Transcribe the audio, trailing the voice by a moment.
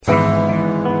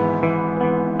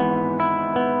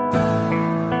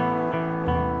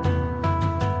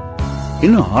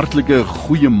En 'n hartlike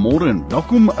goeiemôre en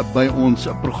welkom by ons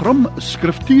program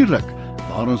Skriftuurlik,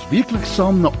 waar ons weekliks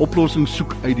saam na oplossings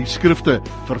soek uit die skrifte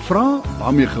vir vrae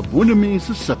waarmee gewone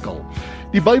mense sukkel.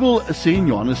 Die Bybel sê in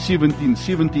Johannes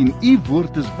 17:17, U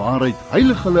woord is waarheid,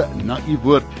 heilig hulle na U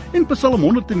woord. En Psalm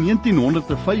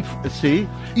 119:105 sê,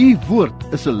 U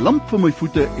woord is 'n lamp vir my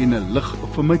voete en 'n lig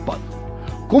vir my pad.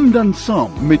 Kom dan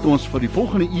saam met ons vir die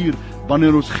volgende uur,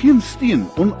 wanneer ons geen steen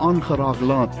onaangeraak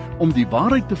laat om die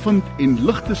waarheid te vind en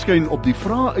lig te skyn op die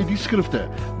vrae uit die skrifte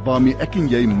waarmee ek en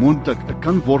jy moontlik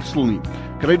kan worstel nie.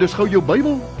 Kry dus gou jou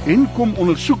Bybel en kom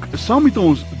ondersoek saam met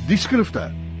ons die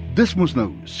skrifte. Dis mos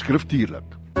nou Skriftuurlik.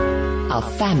 Our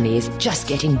family is just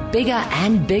getting bigger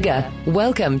and bigger.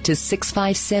 Welcome to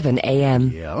 657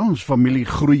 AM. Ja, ons familie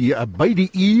groei by die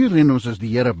uur en ons is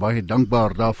die Here baie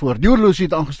dankbaar daarvoor. Die oorloos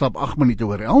het aangestap 8 minute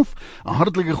oor 11. 'n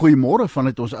Hartlike goeiemôre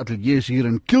vanuit ons ateljee hier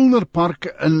in Kilner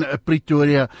Park in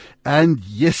Pretoria. And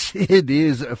yes, it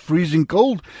is freezing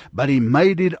cold, but he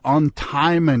made it on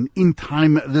time and in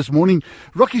time this morning.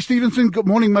 Rocky Stevenson, good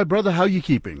morning, my brother. How are you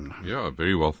keeping? Yeah,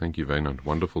 very well, thank you, Vaynant.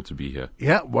 Wonderful to be here.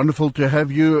 Yeah, wonderful to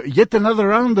have you. Yet another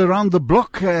round around the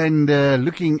block and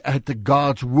looking at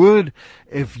God's Word.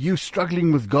 If you're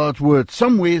struggling with God's Word,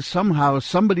 somewhere, somehow,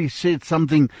 somebody said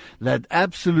something that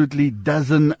absolutely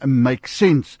doesn't make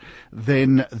sense,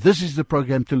 then this is the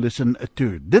program to listen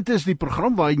to. Dit is die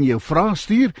program waarin jy jou vrae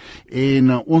stuur en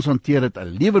ons hanteer dit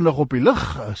lewendig op die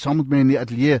lug. Saam met my in die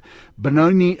ateljee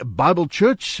Benoni Bible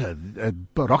Church,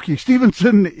 Rocky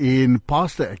Stevenson en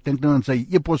pastor, ek dink nou aan sy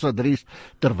e-posadres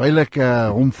terwyl ek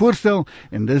hom voorstel,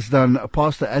 en dis dan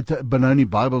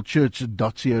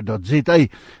pastor@benonibiblechurch.co.za,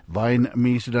 waarin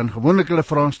mense dan gewoonlik hulle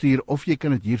vrae stuur, of jy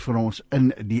kan dit hier vir ons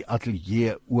in die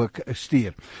ateljee ook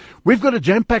stuur. We've got a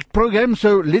jam-packed program,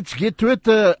 so let's get to it.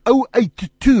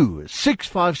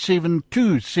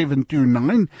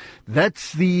 082-657-2729.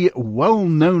 That's the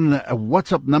well-known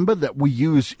WhatsApp number that we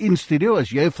use in studio.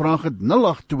 As jy vraag het,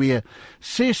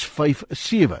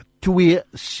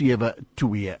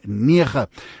 082-657-2729.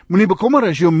 Moenie bekommer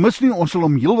as jy mis nie, ons sal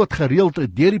hom heelwat gereeld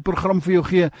deur die program vir jou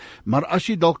gee, maar as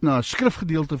jy dalk na 'n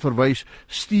skrifgedeelte verwys,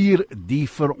 stuur die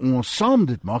vir ons saam.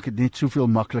 Dit maak dit net soveel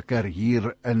makliker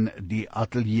hier in die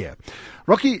ateljee.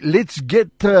 Rocky, let's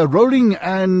get rolling,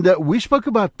 and we spoke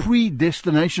about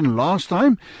predestination last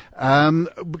time.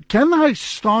 Can I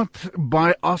start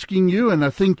by asking you, and I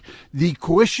think the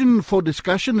question for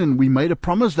discussion, and we made a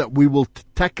promise that we will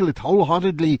tackle it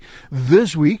wholeheartedly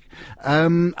this week,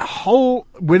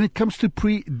 when it comes to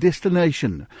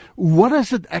predestination, what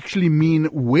does it actually mean?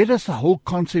 Where does the whole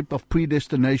concept of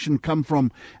predestination come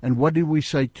from? And what do we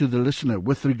say to the listener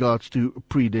with regards to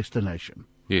predestination?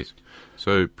 Yes,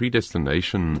 so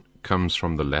predestination comes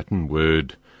from the Latin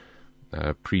word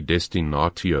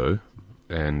predestinatio,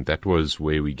 and that was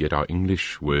where we get our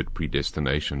English word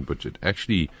predestination, but it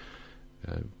actually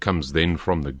comes then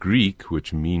from the Greek,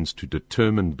 which means to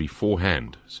determine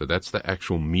beforehand. So that's the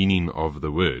actual meaning of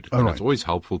the word. And it's always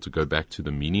helpful to go back to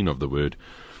the meaning of the word,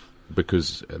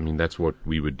 because, I mean, that's what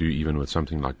we would do even with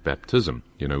something like baptism.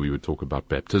 You know, we would talk about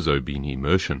baptizo being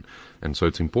immersion. And so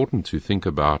it's important to think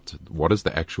about, what does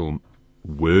the actual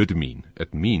word mean?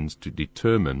 It means to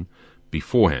determine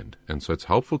beforehand. And so it's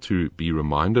helpful to be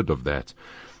reminded of that,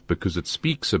 because it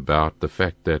speaks about the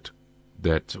fact that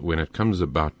when it comes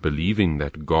about believing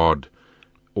that God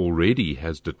already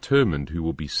has determined who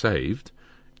will be saved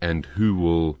and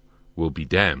who will be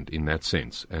damned in that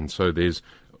sense. And so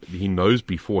he knows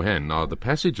beforehand. Now, the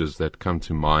passages that come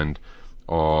to mind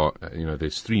are,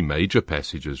 there's three major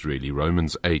passages really.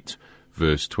 Romans 8,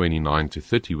 verse 29 to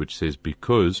 30, which says,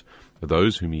 because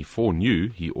those whom he foreknew,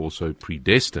 he also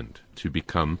predestined to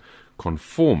become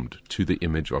conformed to the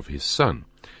image of his Son,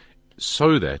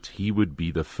 so that he would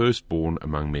be the firstborn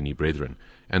among many brethren.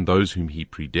 And those whom he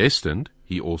predestined,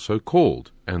 he also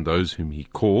called. And those whom he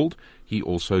called, he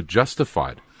also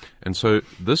justified. And so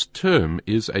this term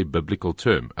is a biblical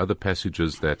term. Other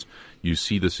passages that you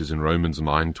see this is in Romans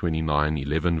 9:29,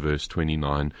 11 verse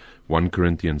 29, 1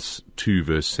 Corinthians 2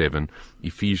 verse 7,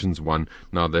 Ephesians 1.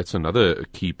 Now that's another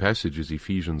key passage, is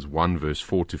Ephesians 1 verse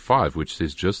 4 to 5, which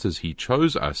says, just as he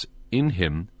chose us in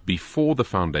him before the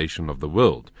foundation of the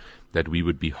world, that we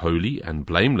would be holy and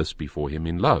blameless before him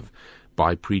in love,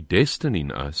 by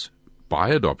predestining us by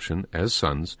adoption as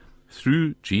sons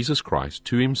through Jesus Christ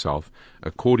to himself,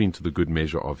 according to the good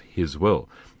measure of his will.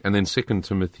 And then 2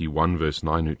 Timothy 1 verse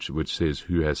 9, which says,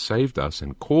 who has saved us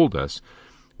and called us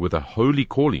with a holy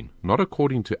calling, not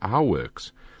according to our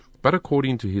works, but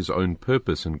according to his own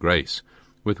purpose and grace,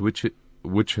 with which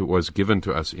was given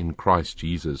to us in Christ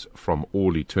Jesus from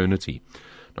all eternity.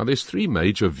 Now, there's three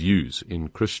major views in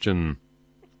Christian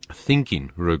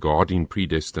thinking regarding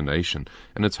predestination.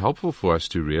 And it's helpful for us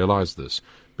to realize this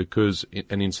because,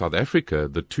 in South Africa,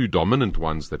 the two dominant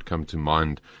ones that come to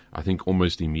mind, I think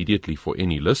almost immediately for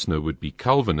any listener, would be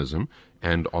Calvinism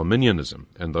and Arminianism.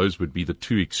 And those would be the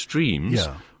two extremes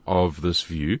of this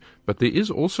view. But there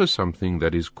is also something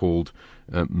that is called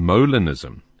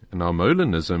Molinism. Now,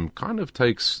 Molinism kind of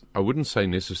takes, I wouldn't say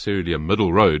necessarily a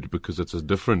middle road, because it's a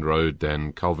different road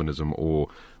than Calvinism or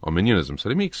Arminianism. So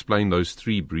let me explain those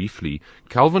three briefly.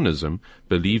 Calvinism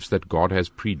believes that God has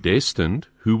predestined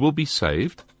who will be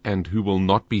saved and who will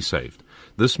not be saved.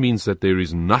 This means that there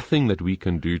is nothing that we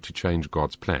can do to change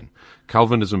God's plan.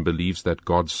 Calvinism believes that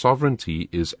God's sovereignty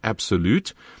is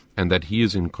absolute and that He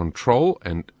is in control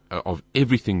and of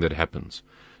everything that happens.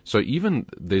 So even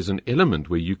there's an element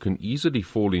where you can easily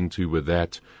fall into with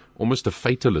that almost a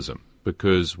fatalism,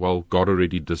 because, well, God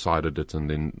already decided it, and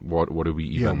then what do we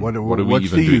even what do we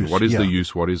even do? What is the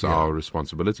use? What is our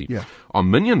responsibility?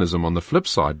 Arminianism, on the flip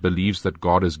side, believes that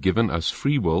God has given us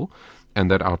free will and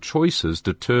that our choices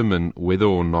determine whether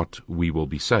or not we will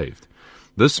be saved.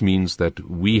 This means that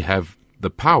we have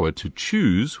the power to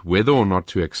choose whether or not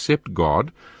to accept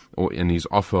God or in His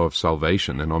offer of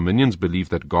salvation. And Arminians believe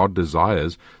that God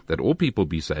desires that all people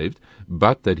be saved,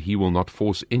 but that He will not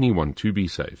force anyone to be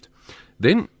saved.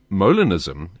 Then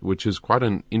Molinism, which is quite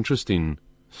an interesting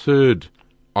third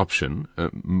option.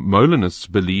 Molinists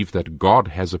believe that God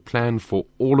has a plan for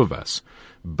all of us,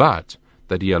 but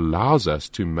that He allows us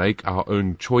to make our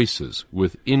own choices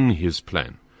within His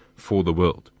plan for the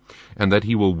world, and that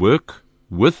He will work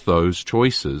with those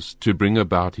choices to bring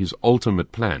about His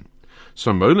ultimate plan.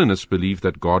 So Molinists believe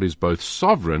that God is both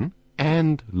sovereign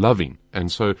and loving. And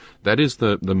so that is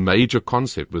the major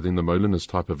concept within the Molinist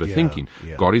type of a thinking.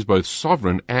 God is both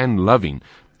sovereign and loving,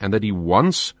 and that He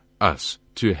wants us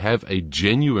to have a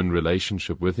genuine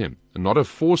relationship with Him. Not a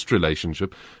forced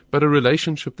relationship, but a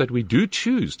relationship that we do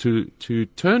choose to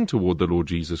turn toward the Lord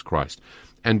Jesus Christ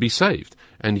and be saved.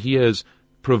 And He has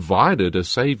provided a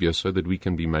Savior so that we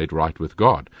can be made right with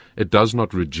God. It does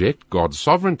not reject God's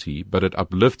sovereignty, but it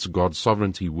uplifts God's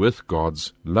sovereignty with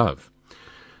God's love.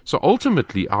 So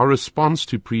ultimately, our response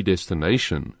to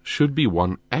predestination should be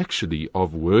one actually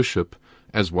of worship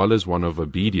as well as one of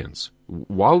obedience.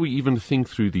 While we even think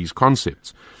through these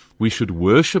concepts, we should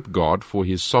worship God for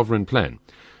His sovereign plan.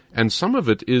 And some of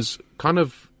it is kind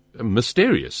of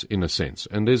mysterious in a sense,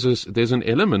 and there's an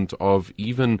element of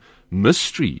even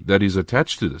mystery that is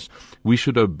attached to this. We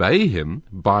should obey Him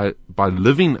by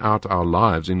living out our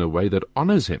lives in a way that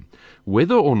honors Him,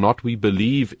 whether or not we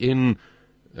believe in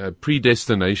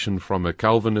predestination from a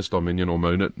Calvinist, Arminian, or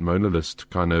Molinist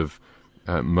kind of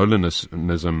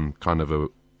Molinism kind of a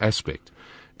aspect.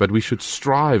 But we should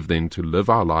strive then to live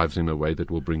our lives in a way that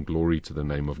will bring glory to the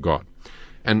name of God.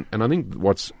 And I think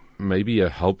what's maybe a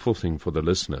helpful thing for the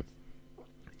listener,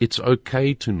 it's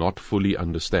okay to not fully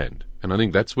understand. And I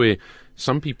think that's where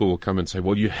some people will come and say,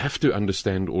 well, you have to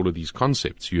understand all of these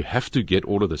concepts. You have to get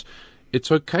all of this.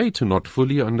 It's okay to not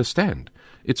fully understand.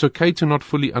 It's okay to not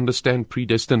fully understand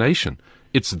predestination.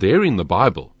 It's there in the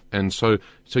Bible. And so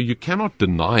you cannot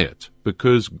deny it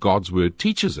because God's Word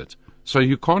teaches it. So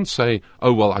you can't say,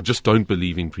 oh, well, I just don't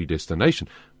believe in predestination.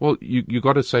 Well, you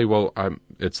got to say, well,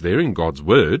 it's there in God's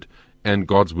Word, and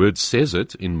God's Word says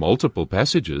it in multiple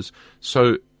passages.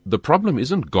 So the problem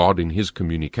isn't God in His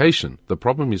communication. The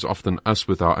problem is often us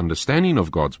with our understanding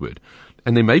of God's Word.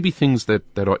 And there may be things that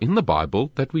are in the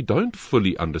Bible that we don't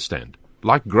fully understand,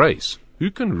 like grace.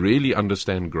 Who can really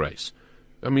understand grace?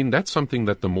 I mean, that's something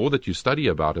that the more that you study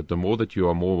about it, the more that you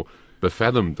are more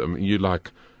befathomed. I mean, you're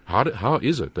like, how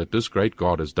is it that this great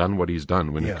God has done what He's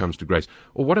done when it comes to grace?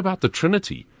 Or what about the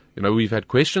Trinity? You know, we've had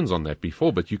questions on that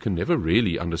before, but you can never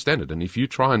really understand it. And if you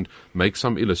try and make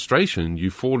some illustration,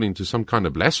 you fall into some kind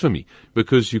of blasphemy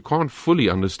because you can't fully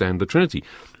understand the Trinity.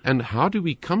 And how do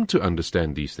we come to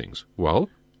understand these things? Well,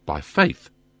 by faith.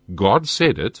 God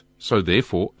said it, so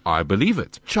therefore I believe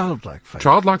it. Childlike faith.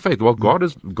 Childlike faith. Well, God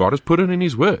has put it in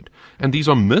His Word. And these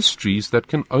are mysteries that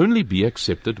can only be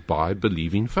accepted by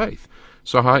believing faith.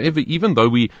 So however, even though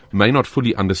we may not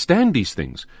fully understand these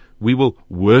things, we will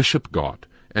worship God.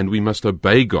 And we must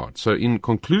obey God. So in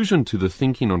conclusion to the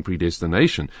thinking on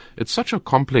predestination, it's such a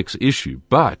complex issue,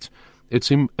 but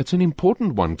it's an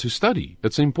important one to study.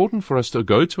 It's important for us to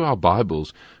go to our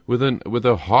Bibles with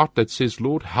a heart that says,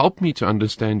 Lord, help me to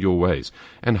understand your ways,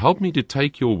 and help me to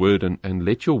take your word and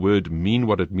let your word mean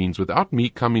what it means without me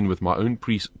coming with my own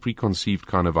preconceived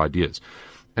kind of ideas.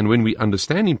 And when we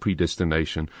understand in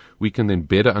predestination, we can then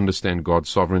better understand God's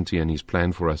sovereignty and His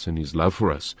plan for us and His love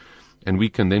for us. And we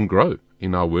can then grow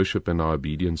in our worship and our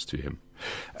obedience to Him.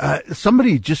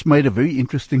 Somebody just made a very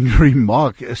interesting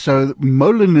remark. So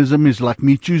Molinism is like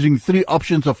me choosing 3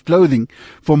 options of clothing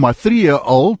for my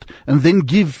 3-year-old and then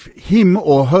give him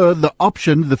or her the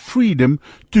option, the freedom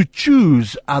to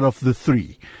choose out of the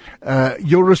 3.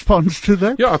 Your response to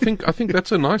that? Yeah, I think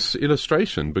that's a nice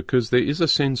illustration, because there is a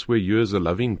sense where you as a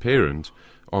loving parent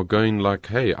are going like,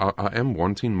 hey, I am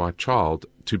wanting my child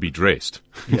to be dressed.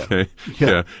 Yeah. Okay?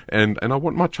 Yeah. And I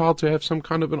want my child to have some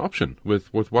kind of an option with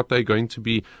what they're going to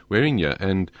be wearing here.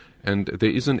 And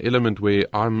there is an element where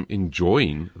I'm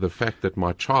enjoying the fact that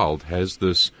my child has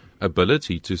this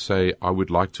ability to say, I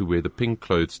would like to wear the pink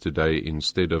clothes today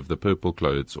instead of the purple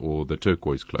clothes or the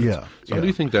turquoise clothes. Yeah, So I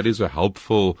do think that is a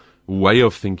helpful way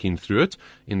of thinking through it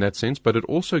in that sense, but it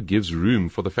also gives room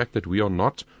for the fact that we are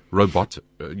not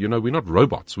we're not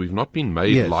robots. We've not been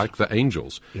made like the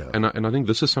angels. Yeah. And I think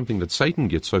this is something that Satan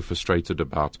gets so frustrated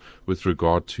about with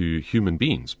regard to human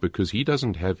beings, because he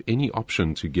doesn't have any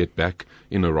option to get back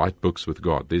in the right books with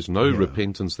God. There's no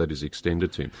repentance that is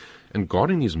extended to him. And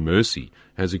God in his mercy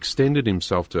has extended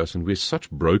himself to us, and we're such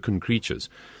broken creatures.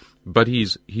 But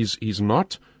he's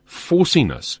not forcing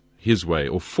us his way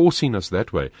or forcing us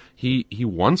that way. He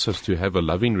wants us to have a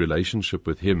loving relationship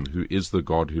with him, who is the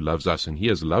God who loves us, and he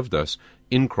has loved us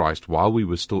in Christ while we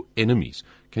were still enemies.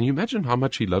 Can you imagine how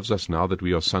much he loves us now that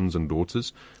we are sons and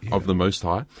daughters of the Most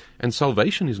High? And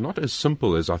salvation is not as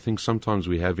simple as I think sometimes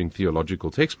we have in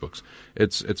theological textbooks.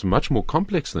 It's much more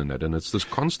complex than that, and it's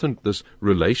this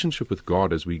relationship with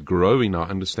God as we grow in our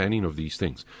understanding of these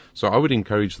things. So I would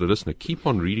encourage the listener, keep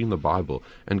on reading the Bible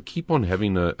and keep on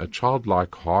having a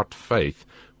childlike heart faith,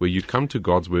 where you come to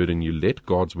God's Word and you let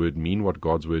God's Word mean what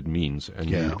God's Word means, and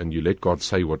you let God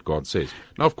say what God says.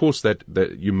 Now, of course, that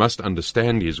you must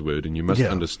understand His Word, and you must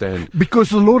understand, because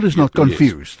the Lord is not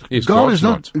confused. Yes, God is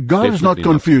not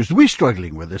confused. Not. We're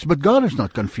struggling with this, but God is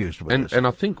not confused with this. And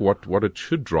I think what it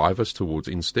should drive us towards,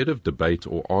 instead of debate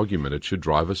or argument, it should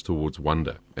drive us towards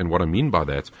wonder. And what I mean by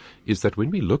that is that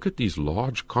when we look at these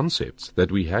large concepts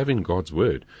that we have in God's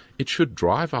Word, it should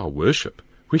drive our worship.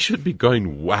 We should be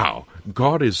going, wow,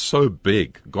 God is so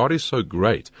big, God is so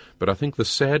great. But I think the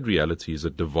sad reality is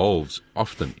it devolves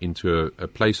often into a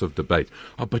place of debate.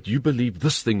 Oh, but you believe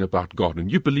this thing about God,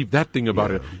 and you believe that thing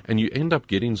about it. And you end up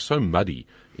getting so muddy,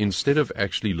 instead of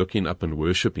actually looking up and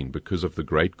worshipping because of the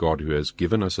great God who has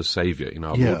given us a Savior in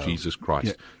our Lord Jesus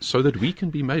Christ, so that we can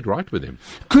be made right with him.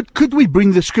 Could we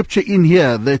bring the scripture in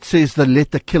here that says the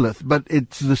letter killeth, but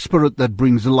it's the spirit that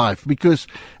brings life? Because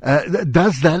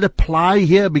does that apply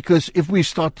here? Because if we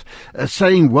start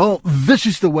saying, well, this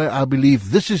is the way I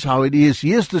believe, this is how it is,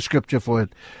 here's the scripture for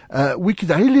it, we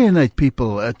could alienate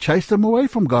people, chase them away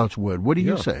from God's word. What do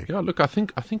you say? Yeah, look, I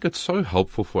think it's so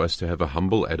helpful for us to have a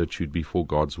humble attitude before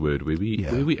God's word, where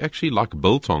we actually, like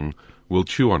biltong, will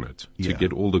chew on it to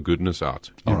get all the goodness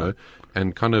out, you know,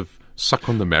 and kind of suck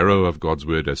on the marrow of God's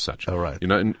word as such. All right. You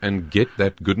know, and get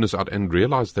that goodness out, and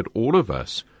realize that all of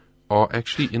us are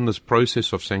actually in this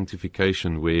process of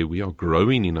sanctification where we are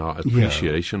growing in our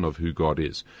appreciation of who God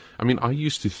is. I mean, I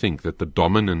used to think that the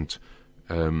dominant,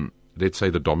 let's say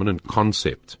the dominant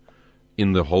concept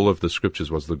in the whole of the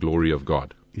scriptures was the glory of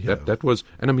God. That was,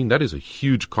 and I mean, that is a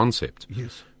huge concept.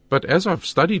 Yes. But as I've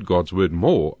studied God's word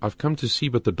more, I've come to see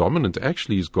that the dominant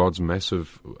actually is God's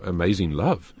massive, amazing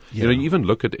love. You know, you even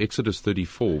look at Exodus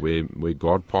 34, where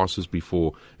God passes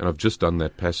before, and I've just done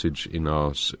that passage in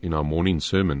our morning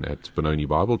sermon at Benoni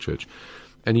Bible Church,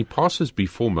 and he passes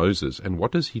before Moses, and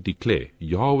what does he declare?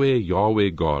 Yahweh,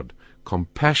 Yahweh God,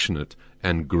 compassionate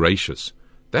and gracious.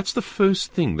 That's the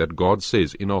first thing that God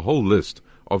says in a whole list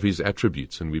of his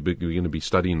attributes, and we're going to be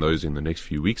studying those in the next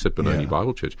few weeks at Benoni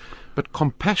Bible Church. But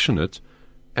compassionate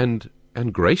and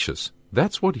gracious,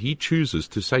 that's what he chooses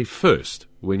to say first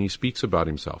when he speaks about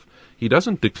himself. He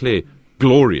doesn't declare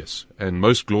glorious and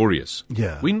most glorious.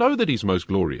 We know that he's most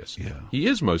glorious. He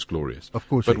is most glorious. Of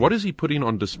course. But what is he putting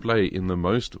on display in the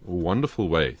most wonderful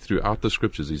way throughout the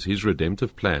scriptures is his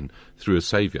redemptive plan through a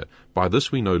Savior. By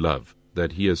this we know love,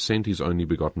 that he has sent his only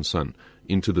begotten Son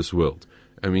into this world.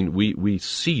 I mean, we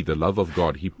see the love of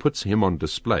God. He puts him on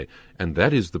display, and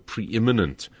that is the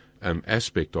preeminent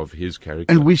aspect of his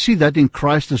character. And we see that in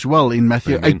Christ as well, in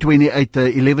Matthew 8:28,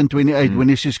 11:28, when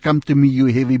he says, "Come to me, you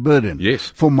heavy burden.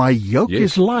 Yes. For my yoke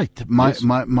is light.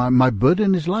 My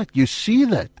burden is light." You see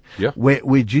that.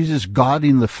 Where Jesus, God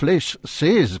in the flesh,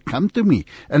 says, "Come to me,"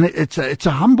 and it's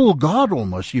a humble God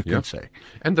almost, you can say.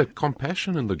 And the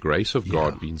compassion and the grace of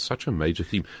God being such a major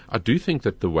theme, I do think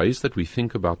that the ways that we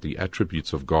think about the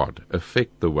attributes of God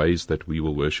affect the ways that we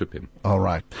will worship him. All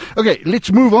right. Okay,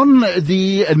 let's move on.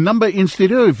 The number in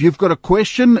studio. If you've got a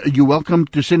question, you're welcome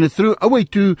to send it through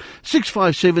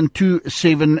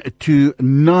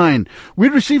 082-657-2729. We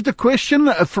received a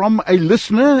question from a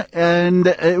listener, and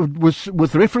it was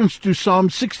with reference to Psalm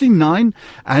 69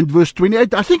 and verse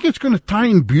 28. I think it's going to tie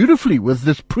in beautifully with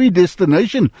this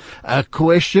predestination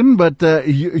question, but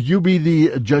you be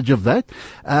the judge of that.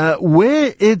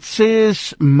 Where it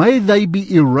says, may they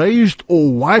be erased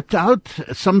or wiped out.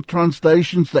 Some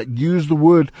translations that use the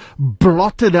word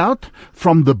blotted out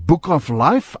from the book of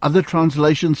life. Other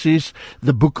translation says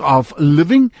the book of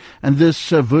living. And this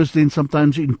verse then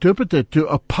sometimes interpreted to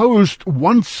oppose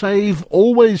once save,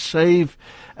 always save,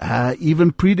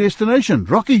 even predestination.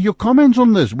 Rocky, your comments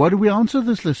on this? Why do we answer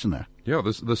this listener? Yeah,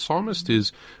 the psalmist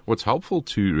is, what's helpful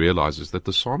to realize is that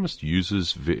the psalmist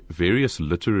uses various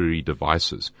literary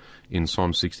devices in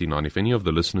Psalm 69. If any of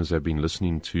the listeners have been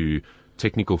listening to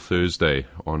Technical Thursday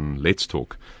on Let's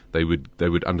Talk, they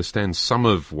would understand some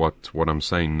of what I'm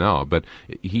saying now. But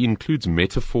he includes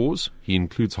metaphors, he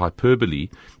includes hyperbole,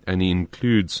 and he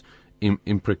includes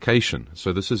imprecation.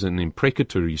 So this is an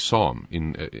imprecatory psalm,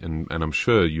 and I'm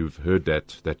sure you've heard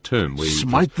that term. Where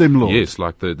smite them, Lord. Yes,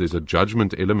 like there's a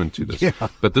judgment element to this. Yeah.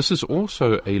 But this is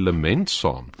also a lament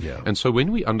psalm. Yeah. And so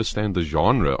when we understand the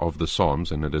genre of the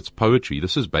psalms and that it's poetry,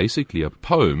 this is basically a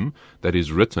poem that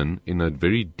is written in a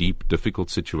very deep, difficult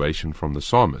situation from the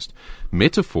psalmist.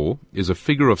 Metaphor is a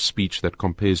figure of speech that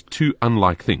compares two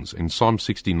unlike things. In Psalm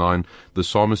 69, the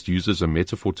psalmist uses a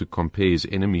metaphor to compare his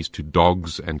enemies to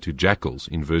dogs and to jackals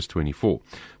in verse 24.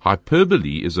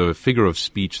 Hyperbole is a figure of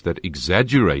speech that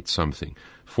exaggerates something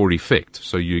for effect.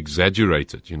 So you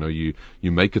exaggerate it.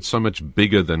 You make it so much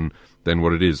bigger than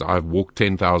what it is. I've walked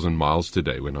 10,000 miles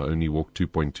today when I only walked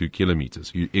 2.2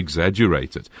 kilometers. You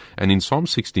exaggerate it. And in Psalm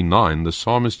 69, the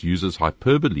psalmist uses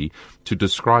hyperbole to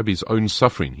describe his own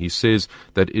suffering. He says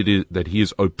that he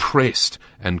is oppressed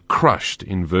and crushed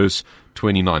in verse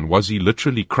 29. Was he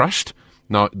literally crushed?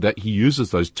 Now, that he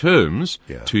uses those terms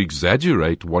to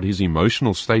exaggerate what his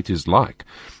emotional state is like.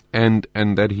 And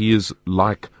that he is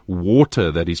like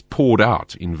water that is poured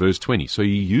out in verse 20. So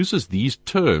he uses these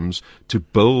terms to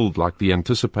build like the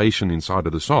anticipation inside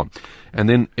of the psalm. And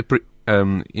then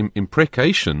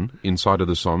imprecation inside of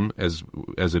the psalm, as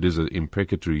it is an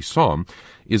imprecatory psalm,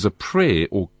 is a prayer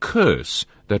or curse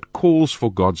that calls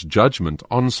for God's judgment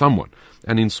on someone.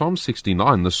 And in Psalm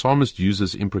 69, the psalmist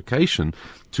uses imprecation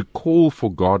to call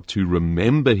for God to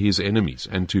remember his enemies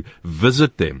and to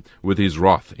visit them with his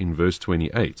wrath in verse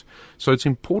 28. So it's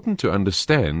important to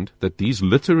understand that these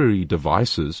literary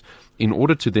devices, in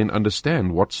order to then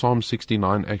understand what Psalm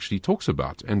 69 actually talks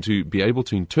about and to be able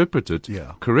to interpret it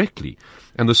correctly.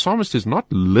 And the psalmist is not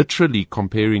literally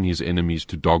comparing his enemies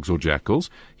to dogs or jackals.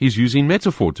 He's using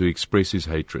metaphor to express his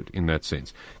hatred in that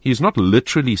sense. He's not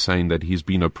literally saying that he's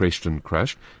been oppressed and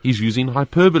crushed. He's using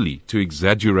hyperbole to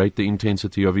exaggerate the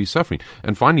intensity of his suffering.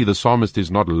 And finally, the psalmist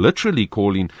is not literally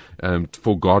calling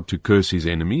for God to curse his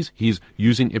enemies. He's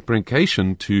using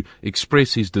imprecation to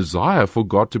express his desire for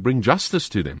God to bring justice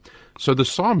to them. So the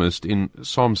psalmist in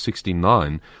Psalm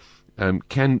 69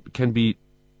 can be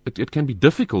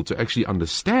difficult to actually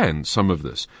understand some of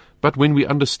this. But when we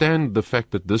understand the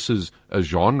fact that this is a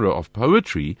genre of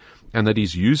poetry and that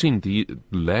he's using the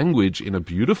language in a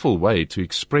beautiful way to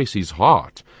express his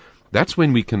heart, that's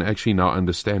when we can actually now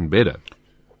understand better.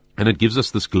 And it gives us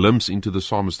this glimpse into the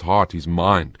psalmist's heart, his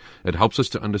mind. It helps us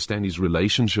to understand his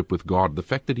relationship with God, the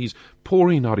fact that he's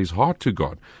pouring out his heart to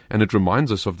God. And it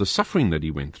reminds us of the suffering that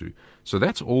he went through. So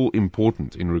that's all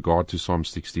important in regard to Psalm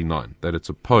 69, that it's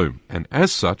a poem, and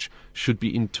as such should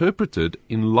be interpreted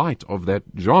in light of that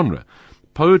genre.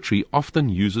 Poetry often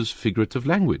uses figurative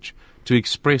language to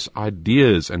express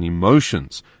ideas and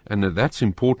emotions, and that's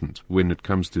important when it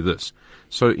comes to this.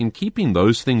 So in keeping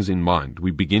those things in mind,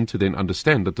 we begin to then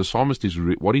understand that the psalmist is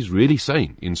what he's really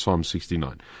saying in Psalm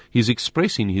 69. He's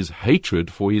expressing his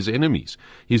hatred for his enemies,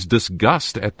 his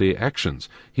disgust at their actions,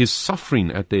 his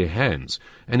suffering at their hands,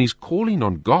 and he's calling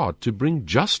on God to bring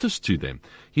justice to them.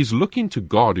 He's looking to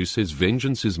God who says,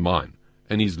 vengeance is mine.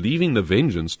 And he's leaving the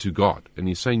vengeance to God. And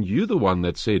he's saying, you're the one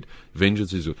that said,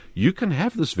 vengeance is yours. You can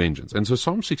have this vengeance. And so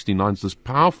Psalm 69 is this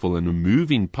powerful and a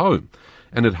moving poem.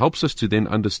 And it helps us to then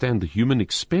understand the human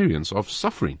experience of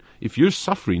suffering. If you're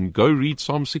suffering, go read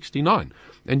Psalm 69.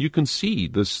 And you can see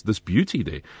this beauty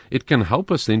there. It can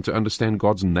help us then to understand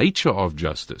God's nature of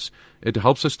justice. It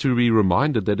helps us to be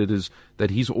reminded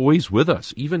that he's always with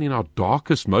us, even in our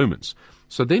darkest moments.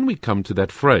 So then we come to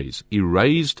that phrase,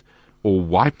 erased or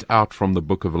wiped out from the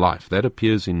book of life. That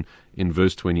appears in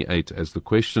verse 28 as the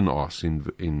question asks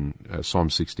in Psalm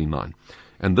 69.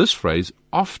 And this phrase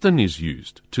often is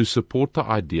used to support the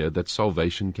idea that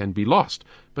salvation can be lost.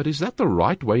 But is that the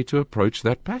right way to approach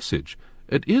that passage?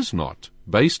 It is not,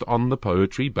 based on the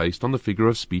poetry, based on the figure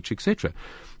of speech, etc.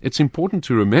 It's important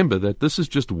to remember that this is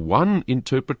just one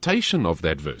interpretation of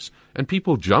that verse. And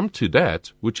people jump to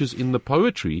that, which is in the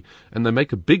poetry, and they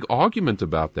make a big argument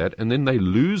about that, and then they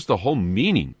lose the whole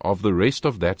meaning of the rest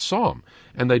of that psalm.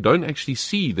 And they don't actually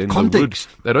see then context.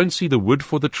 They don't see the wood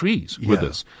for the trees with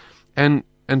this. And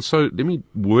so let me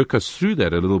work us through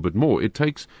that a little bit more. It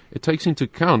takes into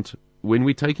account, when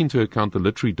we take into account the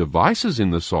literary devices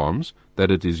in the Psalms that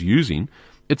it is using,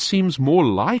 it seems more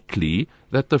likely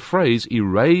that the phrase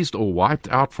erased or wiped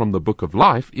out from the book of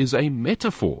life is a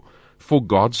metaphor for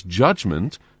God's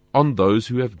judgment on those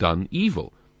who have done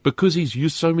evil, because he's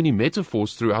used so many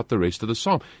metaphors throughout the rest of the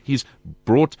psalm. He's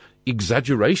brought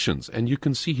exaggerations, and you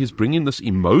can see he's bringing this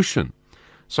emotion.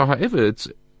 So however, it's,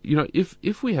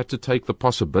 if we had to take the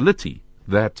possibility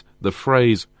that the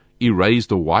phrase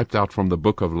erased or wiped out from the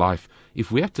book of life,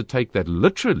 if we had to take that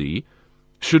literally,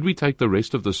 should we take the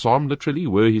rest of the psalm literally?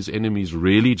 Were his enemies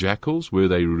really jackals? Were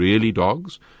they really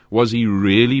dogs? Was he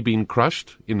really being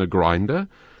crushed in a grinder?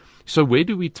 So where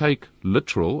do we take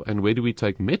literal and where do we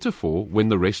take metaphor when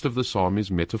the rest of the psalm is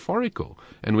metaphorical,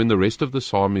 and when the rest of the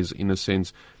psalm is, in a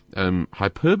sense,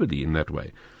 hyperbole in that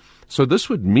way? So this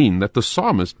would mean that the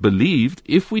psalmist believed,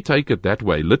 if we take it that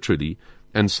way literally,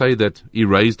 and say that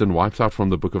erased and wiped out from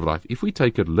the book of life, if we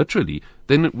take it literally,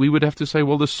 then we would have to say,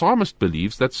 well, the psalmist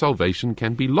believes that salvation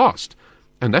can be lost.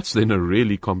 And that's then a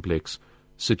really complex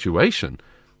situation,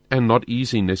 and not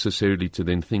easy necessarily to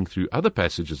then think through other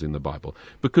passages in the Bible,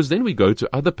 because then we go to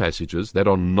other passages that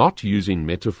are not using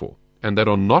metaphor, and that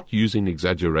are not using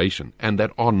exaggeration, and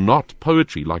that are not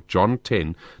poetry, like John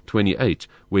 10:28,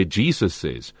 where Jesus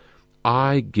says,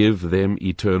 I give them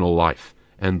eternal life,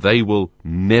 and they will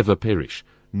never perish.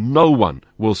 No one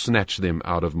will snatch them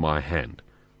out of my hand.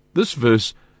 This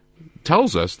verse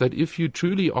tells us that if you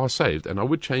truly are saved, and I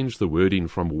would change the wording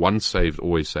from once saved,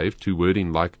 always saved, to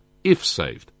wording like if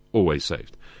saved, always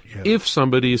saved. Yeah. If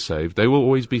somebody is saved, they will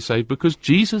always be saved because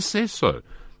Jesus says so,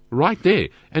 right there.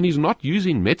 And he's not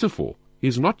using metaphor.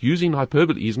 He's not using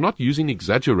hyperbole. He's not using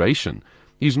exaggeration.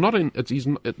 He's not in.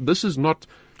 This is not.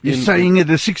 He's saying it.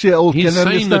 A 6-year-old can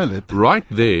understand it right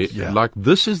there. Yeah. Like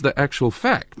this is the actual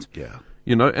fact. Yeah.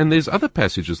 And there's other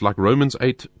passages like Romans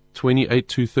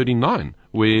 8:28-39,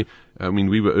 where,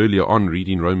 we were earlier on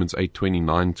reading Romans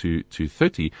 8:29 to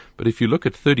 30, but if you look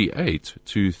at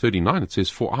 38-39, it says,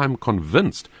 For I am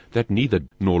convinced that neither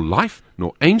nor life,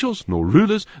 nor angels, nor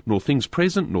rulers, nor things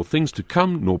present, nor things to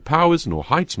come, nor powers, nor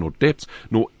heights, nor depths,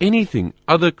 nor anything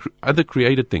other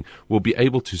created thing will be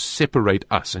able to separate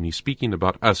us, and he's speaking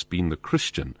about us being the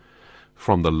Christian,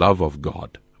 from the love of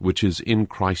God, which is in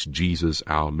Christ Jesus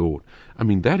our Lord.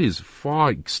 That is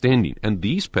far extending, and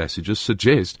these passages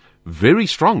suggest very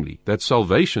strongly that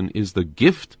salvation is the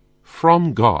gift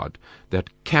from God that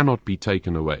cannot be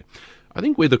taken away. I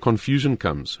think where the confusion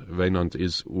comes, Wynand,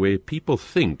 is where people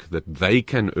think that they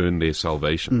can earn their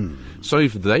salvation. So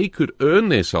if they could earn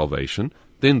their salvation,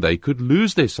 then they could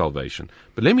lose their salvation.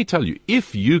 But let me tell you,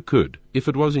 if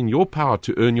it was in your power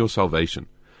to earn your salvation,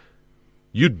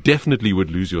 you definitely would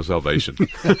lose your salvation.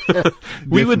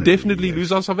 We would definitely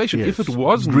lose our salvation. Yes. If it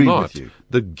was not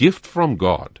the gift from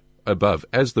God above,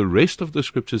 as the rest of the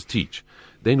scriptures teach,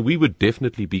 then we would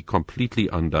definitely be completely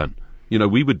undone.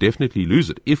 We would definitely lose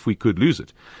it if we could lose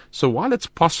it. So while it's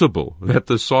possible that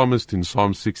the psalmist in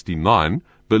Psalm 69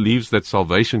 believes that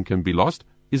salvation can be lost,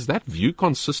 is that view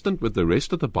consistent with the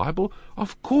rest of the Bible?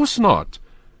 Of course not.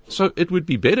 So it would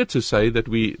be better to say that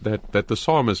the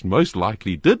psalmist most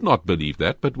likely did not believe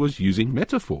that, but was using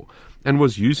metaphor and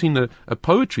was using a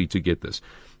poetry to get this.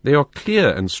 There are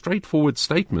clear and straightforward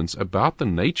statements about the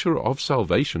nature of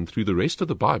salvation through the rest of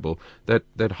the Bible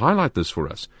that highlight this for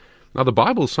us. Now, the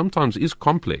Bible sometimes is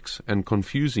complex and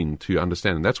confusing to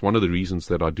understand, and that's one of the reasons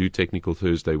that I do Technical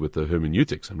Thursday with the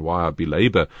hermeneutics and why I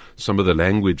belabor some of the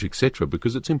language, etc.,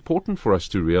 because it's important for us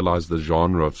to realize the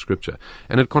genre of Scripture.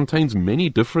 And it contains many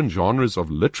different genres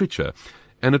of literature,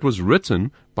 and it was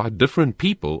written by different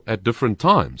people at different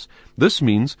times. This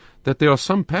means that there are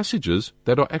some passages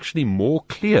that are actually more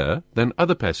clear than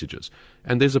other passages.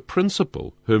 And there's a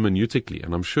principle hermeneutically,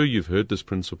 and I'm sure you've heard this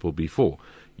principle before.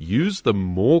 Use the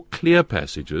more clear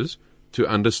passages to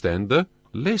understand the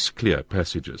less clear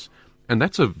passages. And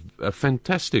that's a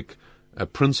fantastic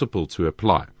principle to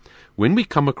apply. When we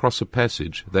come across a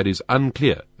passage that is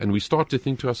unclear, and we start to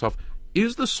think to ourselves,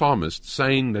 is the psalmist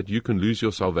saying that you can lose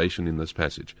your salvation in this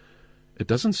passage? it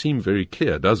doesn't seem very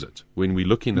clear, does it, when we're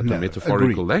looking at the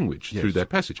metaphorical language through that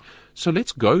passage. So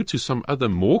let's go to some other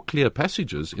more clear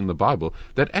passages in the Bible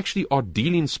that actually are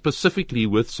dealing specifically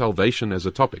with salvation as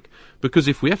a topic. Because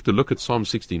if we have to look at Psalm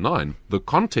 69, the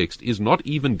context is not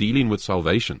even dealing with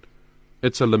salvation.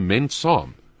 It's a lament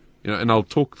psalm. And I'll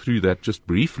talk through that just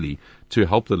briefly to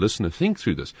help the listener think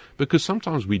through this, because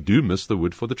sometimes we do miss the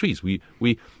wood for the trees. We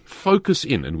focus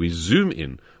in and we zoom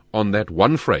in on that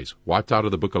one phrase, wiped out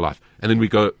of the book of life, and then we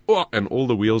go, oh, and all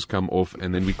the wheels come off,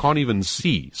 and then we can't even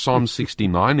see Psalm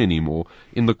 69 anymore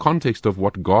in the context of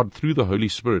what God, through the Holy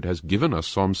Spirit, has given us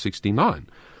Psalm 69.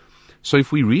 So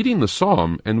if we read in the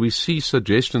Psalm and we see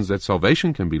suggestions that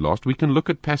salvation can be lost, we can look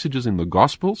at passages in the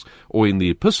Gospels or in the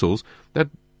Epistles that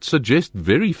suggest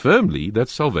very firmly that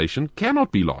salvation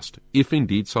cannot be lost, if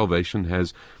indeed salvation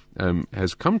has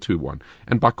come to one.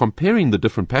 And by comparing the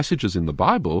different passages in the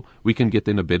Bible, we can get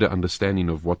then a better understanding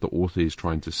of what the author is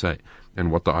trying to say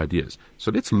and what the idea is. So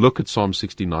let's look at Psalm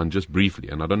 69 just briefly.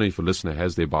 And I don't know if a listener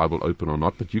has their Bible open or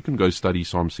not, but you can go study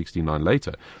Psalm 69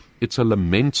 later. It's a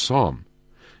lament psalm.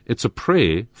 It's a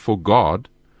prayer for God,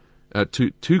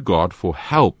 to God for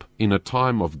help in a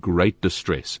time of great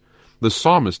distress. The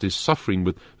psalmist is suffering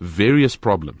with various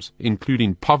problems,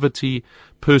 including poverty,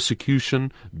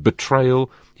 persecution,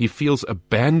 betrayal. He feels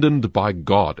abandoned by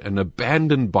God and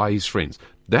abandoned by his friends.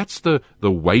 That's the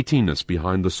weightiness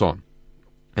behind the psalm.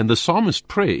 And the psalmist's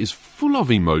prayer is full of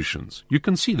emotions. You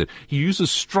can see that. He uses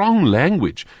strong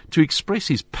language to express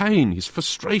his pain, his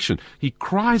frustration. He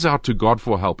cries out to God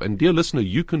for help. And dear listener,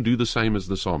 you can do the same as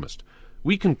the psalmist.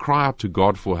 We can cry out to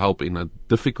God for help in the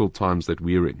difficult times that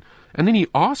we're in. And then he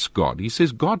asks God, he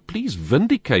says, God, please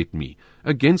vindicate me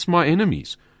against my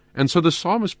enemies. And so the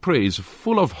psalmist's prayer is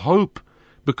full of hope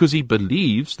because he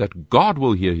believes that God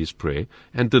will hear his prayer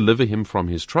and deliver him from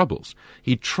his troubles.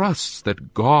 He trusts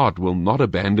that God will not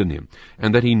abandon him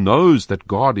and that he knows that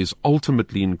God is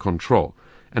ultimately in control.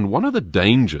 And one of the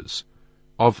dangers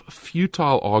of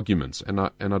futile arguments, and I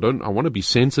want to be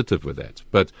sensitive with that,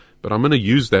 but I'm going to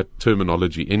use that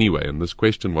terminology anyway, and this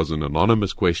question was an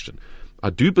anonymous question. I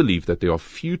do believe that there are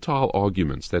futile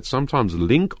arguments that sometimes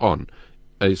link on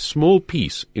a small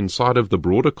piece inside of the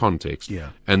broader context,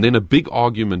 and then a big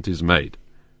argument is made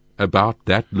about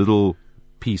that little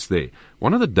piece there.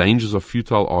 One of the dangers of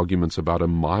futile arguments about a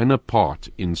minor part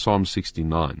in Psalm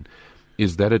 69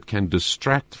 is that it can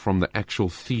distract from the actual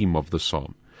theme of the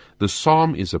psalm. The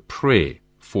psalm is a prayer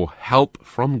for help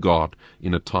from God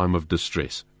in a time of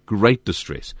distress, great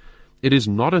distress. It is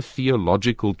not a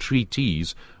theological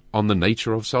treatise on the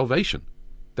nature of salvation.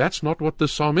 That's not what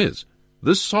this psalm is.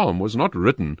 This psalm was not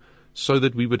written so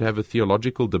that we would have a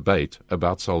theological debate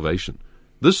about salvation.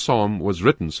 This psalm was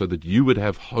written so that you would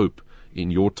have hope in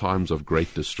your times of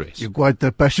great distress. You're quite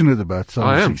passionate about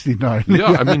Psalm 69.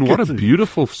 Yeah, I mean, what a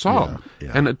beautiful psalm.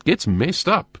 And it gets messed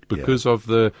up because of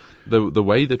the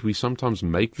way that we sometimes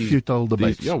make these futile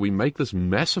debates. We make this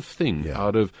massive thing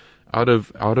out of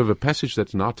a passage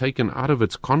that's now taken out of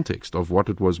its context of what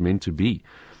it was meant to be.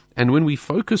 And when we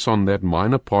focus on that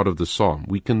minor part of the psalm,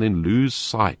 we can then lose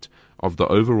sight of the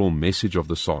overall message of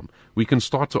the psalm. We can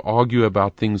start to argue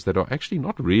about things that are actually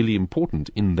not really important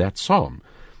in that psalm.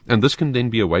 And this can then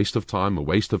be a waste of time, a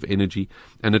waste of energy,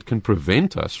 and it can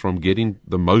prevent us from getting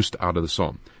the most out of the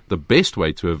psalm. The best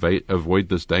way to avoid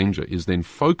this danger is then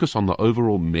focus on the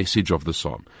overall message of the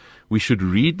psalm. We should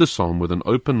read the psalm with an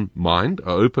open mind, an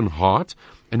open heart,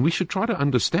 and we should try to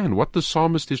understand what the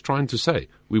psalmist is trying to say.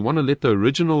 We want to let the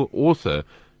original author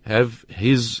have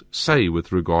his say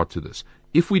with regard to this.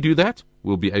 If we do that,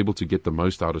 we'll be able to get the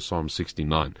most out of Psalm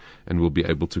 69, and we'll be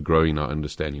able to grow in our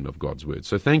understanding of God's Word.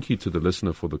 So thank you to the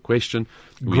listener for the question.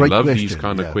 We love these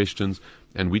kind of questions,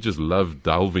 and we just love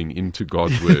delving into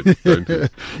God's Word, don't we?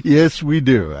 Yes, we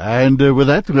do. And with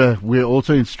that, we're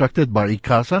also instructed by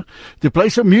ICASA to play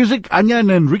some music. Anya and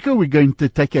Enrico, we're going to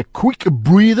take a quick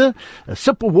breather, a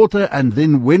sip of water, and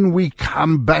then when we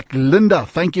come back, Linda,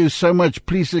 thank you so much.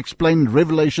 Please explain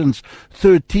Revelations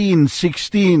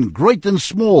 13:16, great and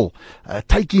small,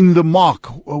 taking the mark.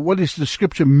 What does the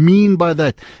scripture mean by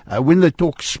that? When they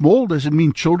talk small, does it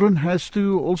mean children has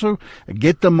to also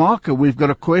get the mark? We've got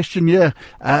a question here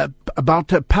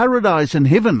about paradise and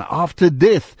heaven after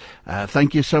death.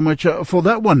 Thank you so much for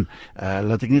that one.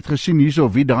 Laat ek net gesien hierso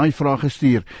wie daai vraag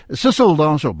gestuur. Sissel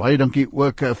daarso, baie dankie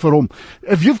ook vir hom.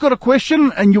 If you've got a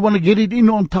question and you want to get it in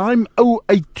on time,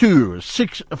 082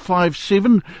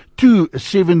 657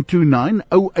 2729,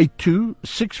 082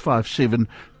 657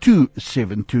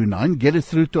 2729. Get it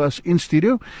through to us in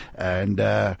studio. And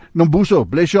Nombuso,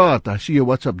 bless your heart, I see your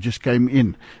WhatsApp just came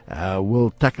in.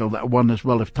 We'll tackle that one as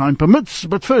well if time permits.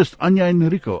 But first, Anya en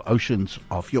Rico, Oceans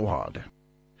of Your Heart.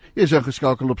 Jy is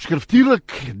ingeskakel op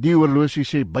skriftuurlik. Die horlosie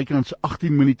sê bykans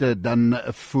 18 minute dan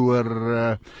voor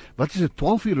wat is dit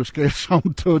 12 uur ons kyk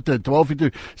saam tot 12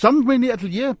 uur. Saam met my in die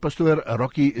ateljee pastoor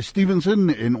Rocky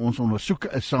Stevenson en ons ondersoek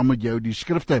is saam met jou die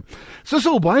skrifte.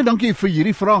 Sissel, baie dankie vir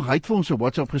hierdie vraag. Hy het vir ons 'n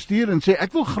WhatsApp gestuur en sê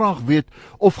ek wil graag weet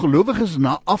of gelowiges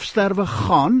na afsterwe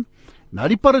gaan na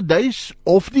die paradys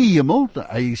of die hemel.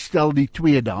 Hy stel die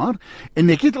twee daar. En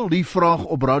ek het al die vraag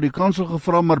op Radio Kansel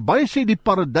gevra, maar baie sê die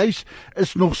paradys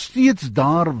is nog steeds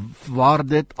daar waar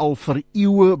dit al vir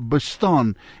eeue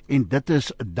bestaan. En dit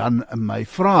is dan my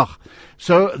vraag.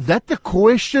 So that the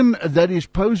question that is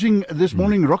posing this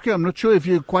morning, Rocky, I'm not sure if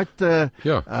you're quite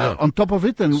on top of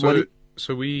it. And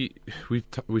So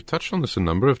we've touched on this a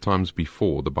number of times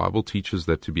before. The Bible teaches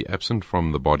that to be absent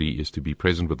from the body is to be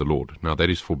present with the Lord. Now that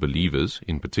is for believers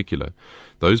in particular.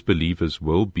 Those believers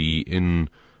will be in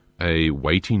a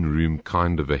waiting room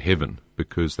kind of a heaven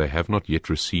because they have not yet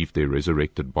received their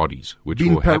resurrected bodies, which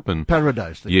will happen.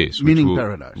 Paradise. Yes, meaning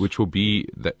paradise. Which will be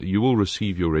that you will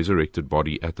receive your resurrected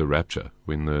body at the rapture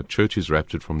when the church is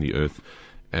raptured from the earth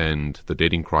and the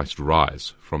dead in Christ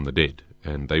rise from the dead.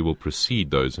 And they will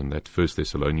precede those, and that First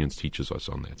Thessalonians teaches us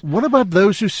on that. What about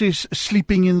those who says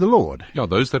sleeping in the Lord? Yeah,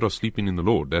 those that are sleeping in the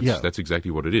Lord. That's exactly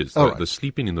what it is. The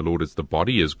sleeping in the Lord is the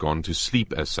body has gone to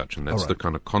sleep as such, and that's the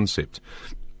kind of concept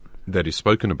that is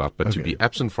spoken about. But to be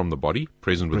absent from the body,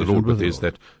 present with the Lord. But there's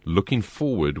that looking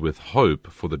forward with hope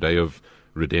for the day of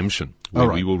redemption,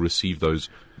 where we will receive those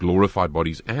glorified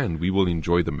bodies, and we will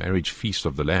enjoy the marriage feast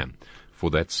of the Lamb. For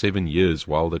that 7 years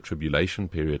while the tribulation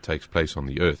period takes place on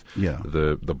the earth,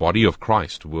 the body of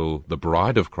Christ the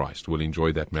bride of Christ will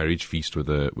enjoy that marriage feast with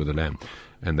the Lamb.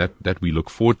 And that we look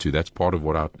forward to. That's part of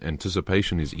what our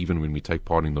anticipation is, even when we take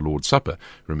part in the Lord's Supper.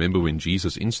 Remember when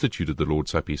Jesus instituted the Lord's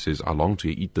Supper, he says, I long to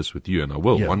eat this with you, and I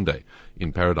will one day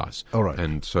in paradise.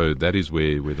 And so that is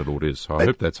where the Lord is. So I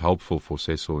hope that's helpful for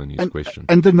Cecil in his question.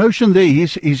 And the notion there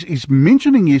is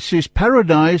mentioning, he says,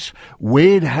 paradise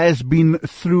where it has been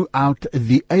throughout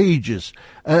the ages.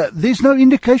 There's no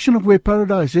indication of where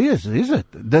paradise is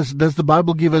it? Does the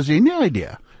Bible give us any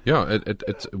idea? Yeah,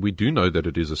 we do know that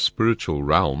it is a spiritual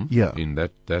realm in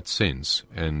that sense,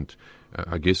 and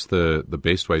I guess the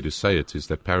best way to say it is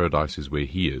that paradise is where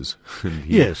He is.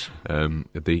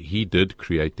 He did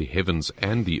create the heavens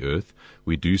and the earth.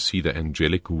 We do see the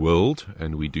angelic world,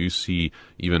 and we do see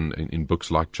even in books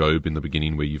like Job in the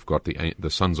beginning, where you've got the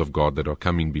sons of God that are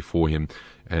coming before Him,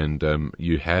 and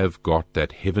you have got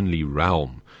that heavenly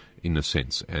realm in a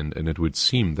sense, and it would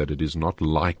seem that it is not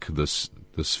like this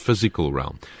physical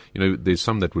realm. There's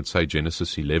some that would say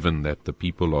Genesis 11 that the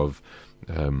people of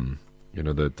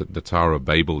the Tower of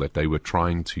Babel, that they were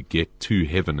trying to get to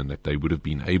heaven and that they would have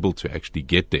been able to actually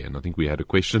get there. And I think we had a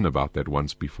question about that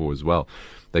once before as well.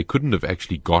 They couldn't have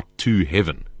actually got to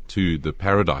heaven, to the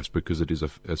paradise, because it is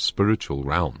a spiritual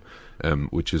realm,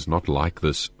 which is not like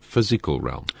this physical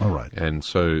realm. And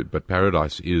so, but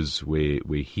paradise is where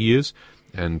He is,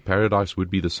 and paradise would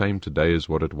be the same today as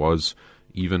what it was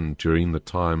even during the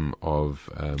time of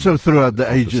so throughout the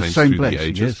ages, same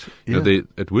place. Yes.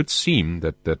 It would seem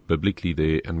that biblically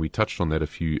there, and we touched on that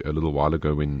a little while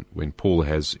ago when Paul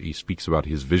he speaks about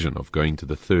his vision of going to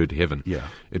the third heaven.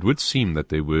 It would seem that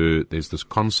there's this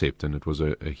concept, and it was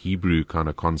a Hebrew kind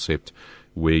of concept,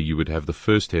 where you would have the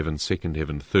first heaven, second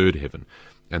heaven, third heaven,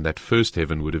 and that first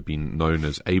heaven would have been known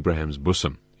as Abraham's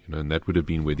bosom, and that would have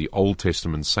been where the Old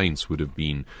Testament saints would have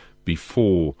been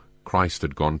before Christ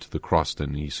had gone to the cross,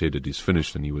 and He said it is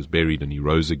finished, and He was buried, and He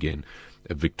rose again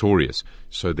victorious.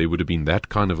 So there would have been that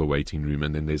kind of a waiting room,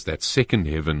 and then there's that second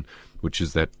heaven, which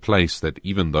is that place that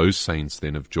even those saints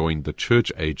then have joined the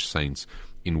church age saints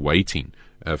in waiting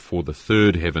for the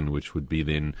third heaven, which would be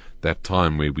then that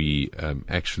time where we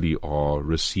actually are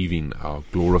receiving our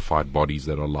glorified bodies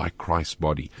that are like Christ's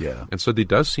body. And so there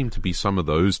does seem to be some of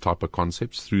those type of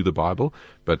concepts through the Bible,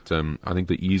 but I think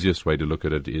the easiest way to look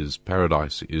at it is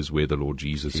paradise is where the Lord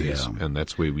Jesus is, and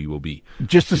that's where we will be.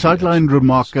 Just a sideline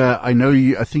remark, I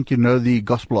think you know the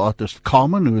gospel artist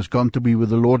Carmen, who has gone to be with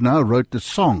the Lord now, wrote the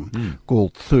song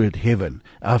called Third Heaven.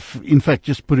 I've in fact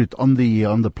just put it on the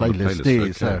playlist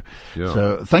there. Okay. So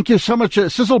So, thank you so much,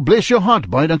 Sissel, bless your heart.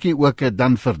 Baie dankie ook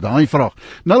dan vir daai vraag.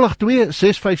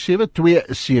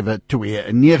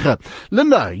 082-657-2729.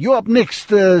 Linda, you up next,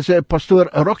 Pastor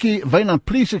Rocky Wynand.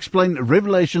 Please explain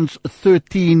Revelations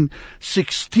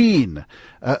 13:16.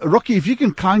 Rocky, if you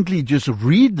can kindly just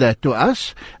read that to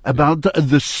us about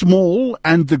the small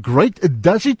and the great.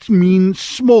 Does it mean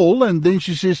small? And then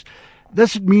she says,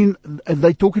 does it mean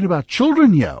they're talking about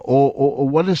children here? Or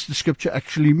what does the scripture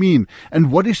actually mean?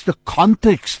 And what is the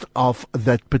context of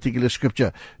that particular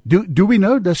scripture? Do we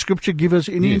know? Does scripture give us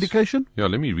any indication? Yeah,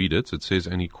 let me read it. It says,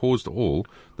 "And he caused all,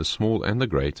 the small and the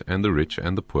great, and the rich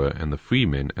and the poor, and the free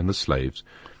men and the slaves,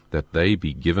 that they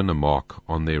be given a mark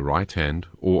on their right hand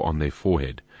or on their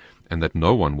forehead, and that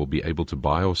no one will be able to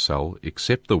buy or sell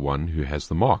except the one who has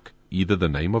the mark, either the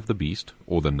name of the beast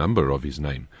or the number of his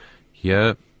name.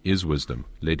 Here is wisdom.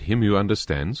 Let him who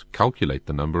understands calculate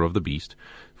the number of the beast,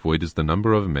 for it is the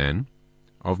number of man,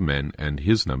 and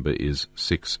his number is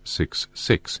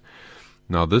 666.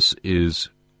 Now this is,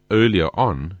 earlier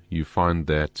on, you find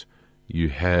that you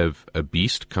have a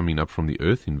beast coming up from the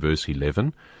earth in verse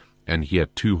 11, and he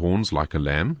had 2 horns like a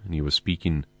lamb, and he was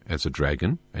speaking as a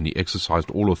dragon, and he exercised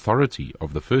all authority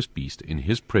of the first beast in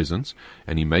his presence,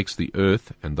 and he makes the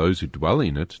earth and those who dwell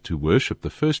in it to worship the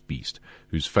first beast,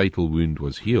 whose fatal wound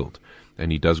was healed. And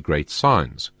he does great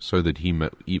signs, so that he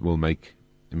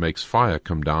makes fire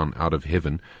come down out of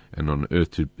heaven and on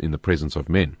earth in the presence of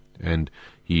men. And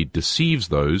he deceives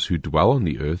those who dwell on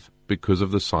the earth because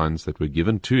of the signs that were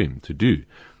given to him to do.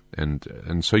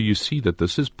 And so you see that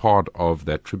this is part of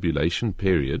that tribulation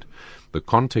period. The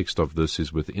context of this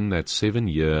is within that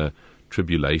 7-year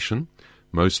tribulation,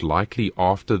 most likely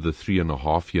after the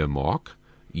 3.5-year mark,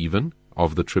 even,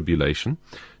 of the tribulation.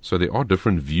 So there are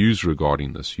different views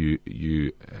regarding this.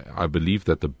 I believe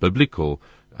that the biblical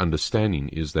understanding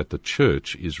is that the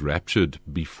church is raptured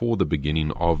before the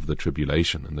beginning of the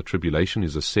tribulation. And the tribulation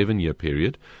is a 7-year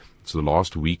period. It's the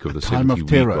last week of the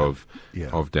 70th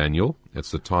week of Daniel.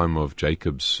 It's the time of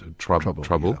Jacob's trouble.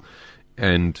 Yeah.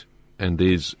 And at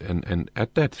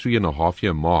that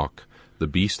 3.5-year mark, the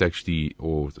beast actually,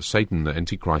 or Satan, the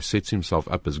Antichrist, sets himself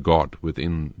up as God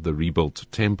within the rebuilt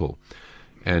temple.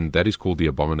 And that is called the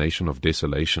abomination of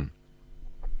desolation.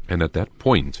 And at that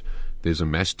point, there's a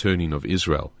mass turning of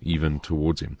Israel even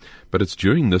towards him. But it's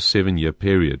during this 7-year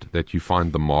period that you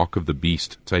find the mark of the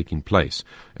beast taking place.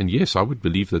 And yes, I would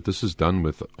believe that this is done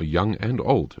with young and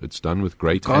old. It's done with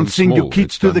great and small. Can't send your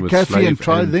kids to the cafe and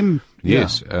try them.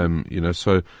 Yes,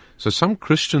 so some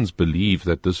Christians believe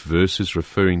that this verse is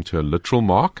referring to a literal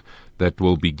mark that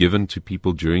will be given to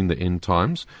people during the end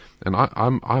times. And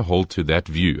I hold to that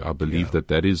view. I believe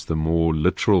that is the more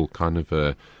literal kind of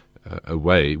a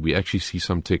way. We actually see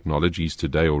some technologies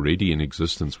today already in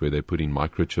existence where they're putting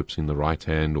microchips in the right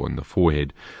hand or in the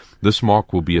forehead. This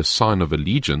mark will be a sign of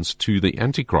allegiance to the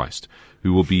Antichrist,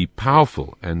 who will be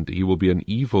powerful, and he will be an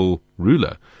evil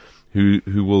ruler who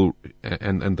will,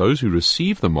 and those who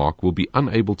receive the mark will be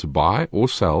unable to buy or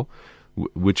sell,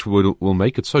 which will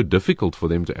make it so difficult for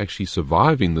them to actually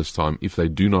survive in this time if they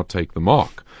do not take the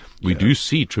mark. We do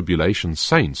see tribulation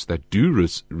saints that do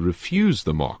refuse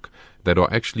the mark, that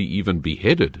are actually even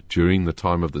beheaded during the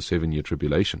time of the 7-year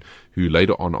tribulation, who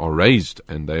later on are raised,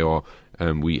 and they are,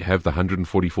 we have the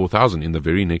 144,000 in the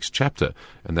very next chapter,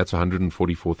 and that's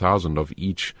 144,000 of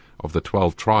each of the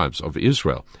 12 tribes of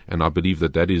Israel. And I believe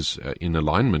that is in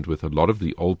alignment with a lot of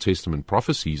the Old Testament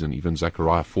prophecies, and even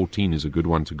Zechariah 14 is a good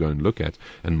one to go and look at,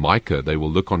 and Micah, they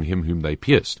will look on him whom they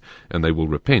pierced, and they will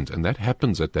repent, and that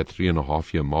happens at that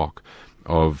 3.5-year mark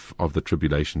of the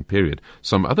tribulation period.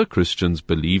 Some other Christians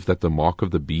believe that the mark of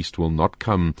the beast will not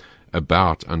come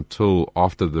about until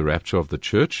after the rapture of the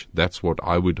church. That's what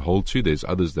I would hold to. There's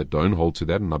others that don't hold to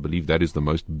that, and I believe that is the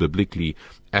most biblically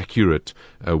accurate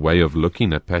way of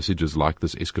looking at passages like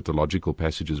this, eschatological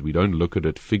passages. We don't look at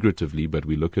it figuratively, but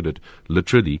we look at it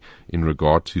literally in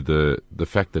regard to the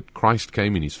fact that Christ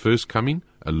came in his first coming,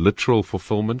 a literal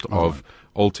fulfillment of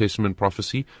Old Testament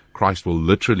prophecy. Christ will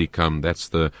literally come. That's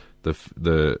the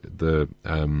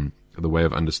way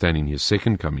of understanding his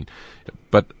second coming.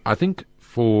 But I think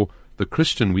for the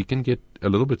Christian, we can get a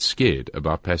little bit scared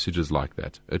about passages like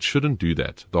that. It shouldn't do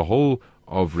that. The whole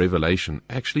of Revelation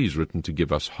actually is written to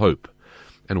give us hope.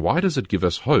 And why does it give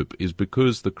us hope? Is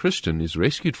because the Christian is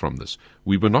rescued from this.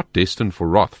 We were not destined for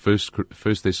wrath. 1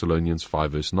 Thessalonians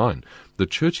 5 verse 9. The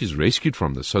church is rescued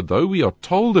from this. So though we are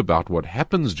told about what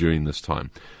happens during this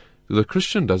time, the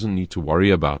Christian doesn't need to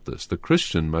worry about this. The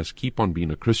Christian must keep on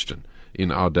being a Christian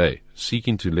in our day,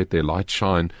 seeking to let their light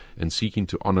shine and seeking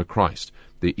to honor Christ.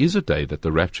 There is a day that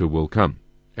the rapture will come.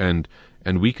 And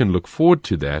And we can look forward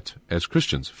to that as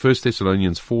Christians. 1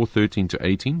 Thessalonians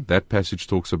 4:13-18, that passage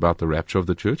talks about the rapture of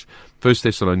the church. 1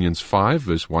 Thessalonians 5,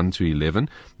 verse 1-11,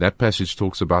 that passage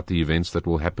talks about the events that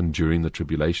will happen during the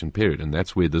tribulation period, and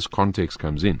that's where this context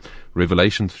comes in.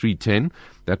 Revelation 3:10,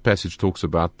 that passage talks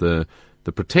about the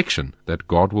protection that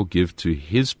God will give to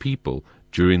His people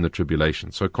during the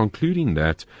tribulation. So concluding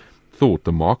that thought,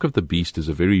 the mark of the beast is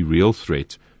a very real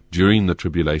threat during the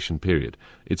tribulation period.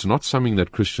 It's not something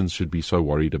that Christians should be so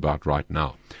worried about right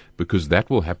now, because that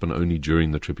will happen only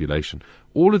during the tribulation.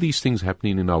 All of these things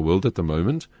happening in our world at the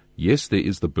moment, yes, there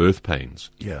is the birth pains.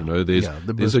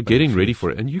 There's a getting ready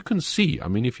for it. And you can see, I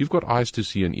mean, if you've got eyes to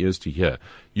see and ears to hear,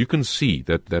 you can see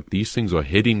that these things are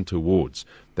heading towards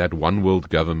that one world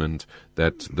government,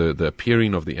 that the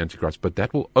appearing of the Antichrist. But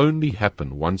that will only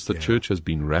happen once the church has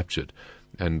been raptured.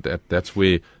 And that's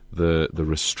where the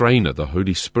restrainer, the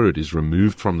Holy Spirit, is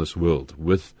removed from this world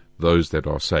with those that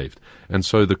are saved. And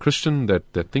so the Christian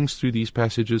that thinks through these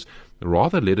passages,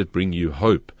 rather let it bring you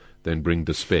hope than bring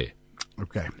despair.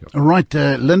 Okay. All right,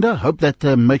 Linda, hope that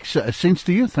makes sense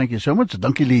to you. Thank you so much.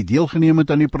 Dankie dat jy deelgeneem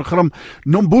het aan die program.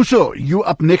 Nombuso, you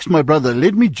up next, my brother.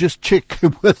 Let me just check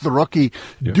with Rocky.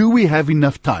 Yeah. Do we have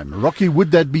enough time? Rocky, would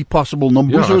that be possible?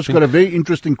 Nombuso's got a very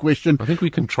interesting question. I think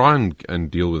we can try and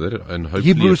deal with it, and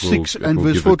hopefully Hebrews 6 and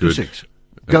verse 4 to 6.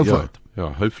 Go for it.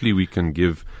 Yeah, hopefully we can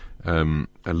give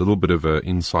a little bit of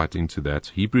insight into that.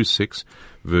 Hebrews 6,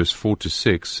 verse 4 to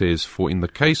 6 says, "For in the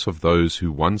case of those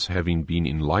who once having been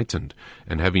enlightened,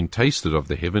 and having tasted of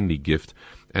the heavenly gift,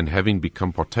 and having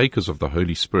become partakers of the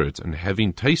Holy Spirit, and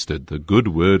having tasted the good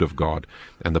word of God,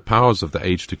 and the powers of the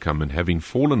age to come, and having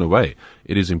fallen away,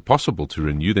 it is impossible to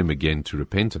renew them again to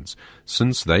repentance,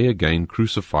 since they again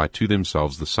crucify to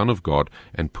themselves the Son of God,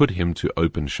 and put him to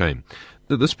open shame."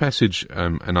 This passage,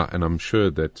 and I'm sure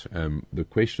that the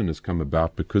question has come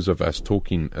about because of us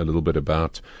talking a little bit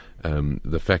about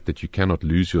the fact that you cannot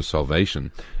lose your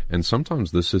salvation. And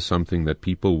sometimes this is something that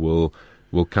people will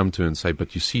come to and say,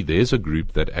 but you see, there's a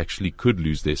group that actually could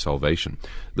lose their salvation.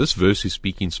 This verse is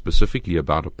speaking specifically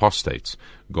about apostates.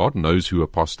 God knows who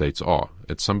apostates are.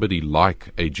 It's somebody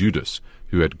like a Judas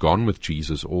who had gone with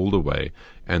Jesus all the way,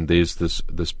 and there's this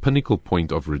pinnacle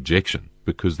point of rejection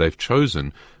because they've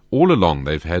chosen. All along,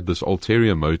 they've had this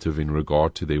ulterior motive in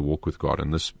regard to their walk with God.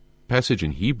 And this passage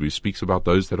in Hebrews speaks about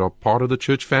those that are part of the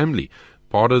church family,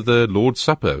 part of the Lord's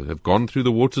Supper, have gone through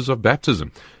the waters of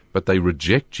baptism, but they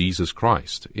reject Jesus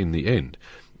Christ in the end.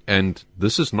 And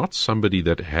this is not somebody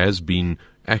that has been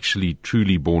actually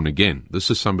truly born again. This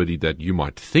is somebody that you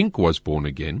might think was born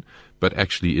again, but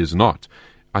actually is not.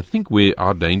 I think where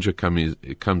our danger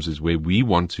comes is where we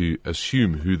want to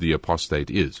assume who the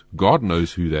apostate is. God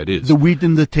knows who that is. The wheat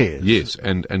and the tares. Yes,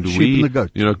 and sheep and the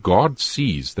goat. God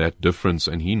sees that difference,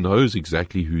 and He knows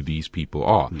exactly who these people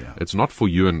are. Yeah. It's not for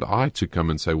you and I to come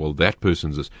and say, well, that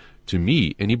person's this. To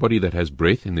me, anybody that has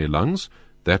breath in their lungs,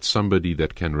 that's somebody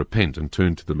that can repent and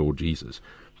turn to the Lord Jesus.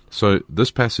 So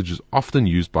this passage is often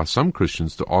used by some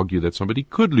Christians to argue that somebody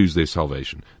could lose their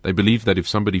salvation. They believe that if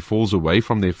somebody falls away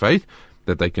from their faith,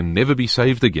 that they can never be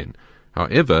saved again.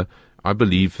 However, I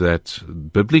believe that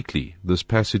biblically, this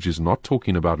passage is not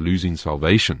talking about losing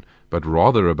salvation, but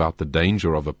rather about the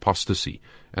danger of apostasy.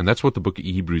 And that's what the book of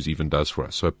Hebrews even does for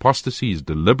us. So apostasy is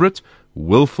deliberate,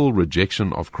 willful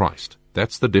rejection of Christ.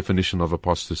 That's the definition of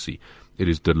apostasy. It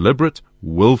is deliberate,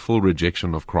 willful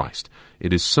rejection of Christ.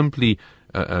 It is simply,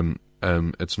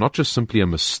 it's not just simply a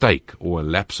mistake or a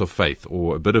lapse of faith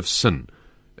or a bit of sin.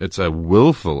 It's a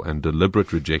willful and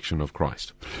deliberate rejection of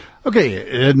Christ.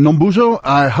 Okay, Nombuso,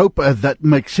 I hope that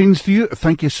makes sense to you.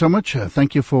 Thank you so much.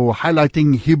 Thank you for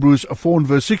highlighting Hebrews 4 and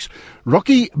verse 6.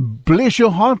 Rocky, bless your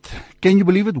heart. Can you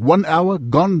believe it? 1 hour,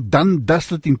 gone, done,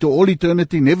 dusted into all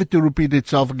eternity, never to repeat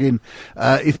itself again.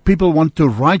 If people want to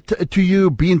write to you,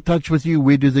 be in touch with you,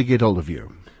 where do they get hold of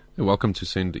you? You're welcome to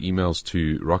send emails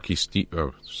to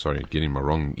getting my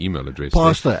wrong email address.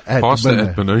 Pastor at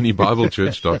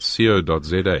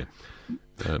benonibiblechurch.co.za.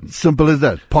 Simple as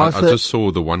that. I just saw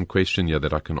the one question here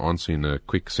that I can answer in a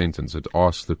quick sentence. It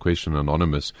asks the question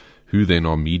anonymous, who then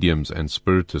are mediums and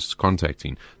spiritists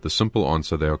contacting? The simple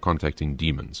answer, they are contacting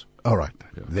demons. All right.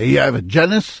 Yeah. There you have it,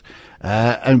 Janice.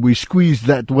 And we squeeze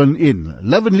that one in.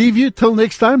 Love and leave you till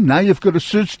next time. Now you've got to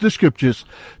search the scriptures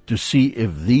to see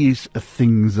if these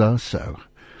things are so.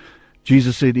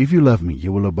 Jesus said, if you love me,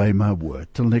 you will obey my word.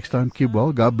 Till next time, keep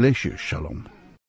well. God bless you. Shalom.